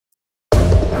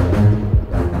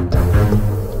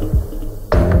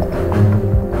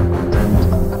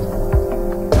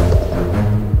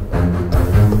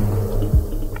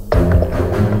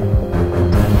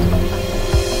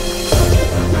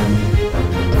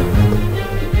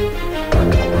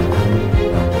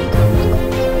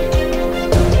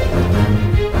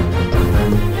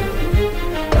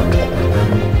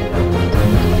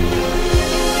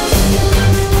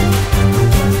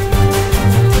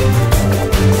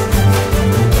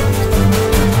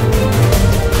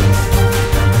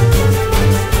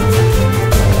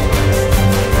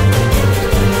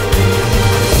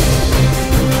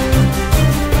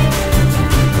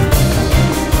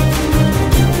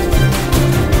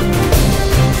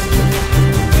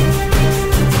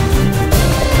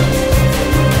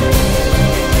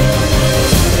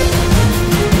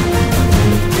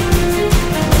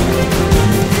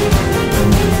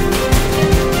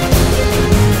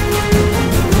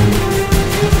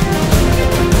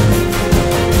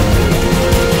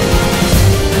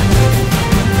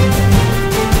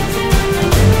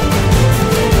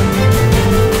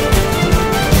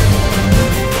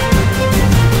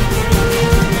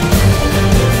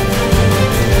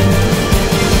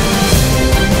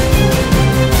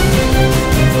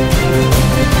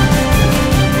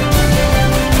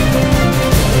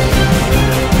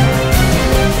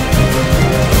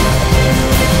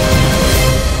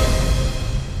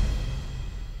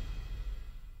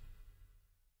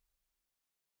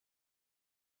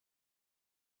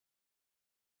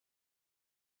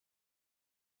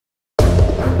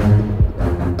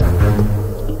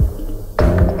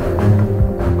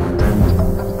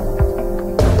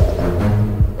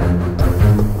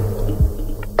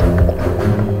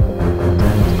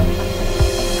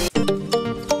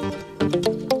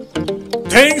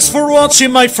Thanks for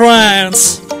watching, my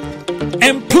friends.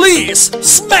 And please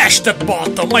smash that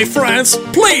button, my friends.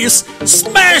 Please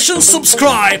smash and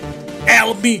subscribe.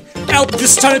 Help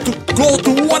this channel to go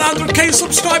to 100k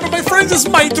subscribers, my friends. It's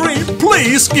my dream.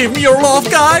 Please give me your love,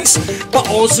 guys. But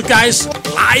also, guys,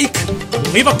 like,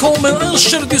 leave a comment and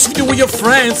share this video with your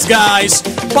friends, guys.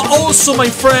 But also, my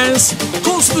friends,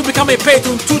 consider becoming a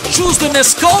patron to choose the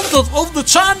next content of the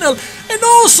channel. And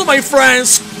also, my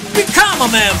friends, become a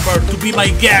member to be my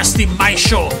guest in my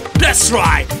show. That's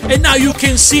right. And now you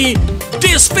can see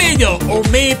this video, or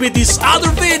maybe this other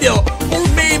video, or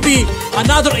maybe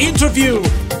another interview,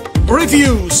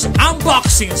 reviews,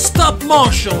 unboxing, stop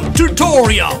motion,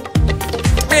 tutorial,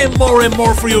 and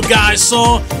more for you guys.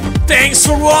 So thanks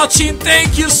for watching,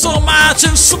 thank you so much,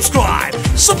 and subscribe,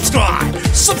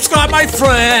 my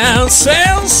friends,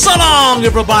 and so long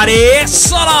everybody,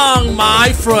 so long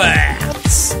my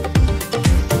friends.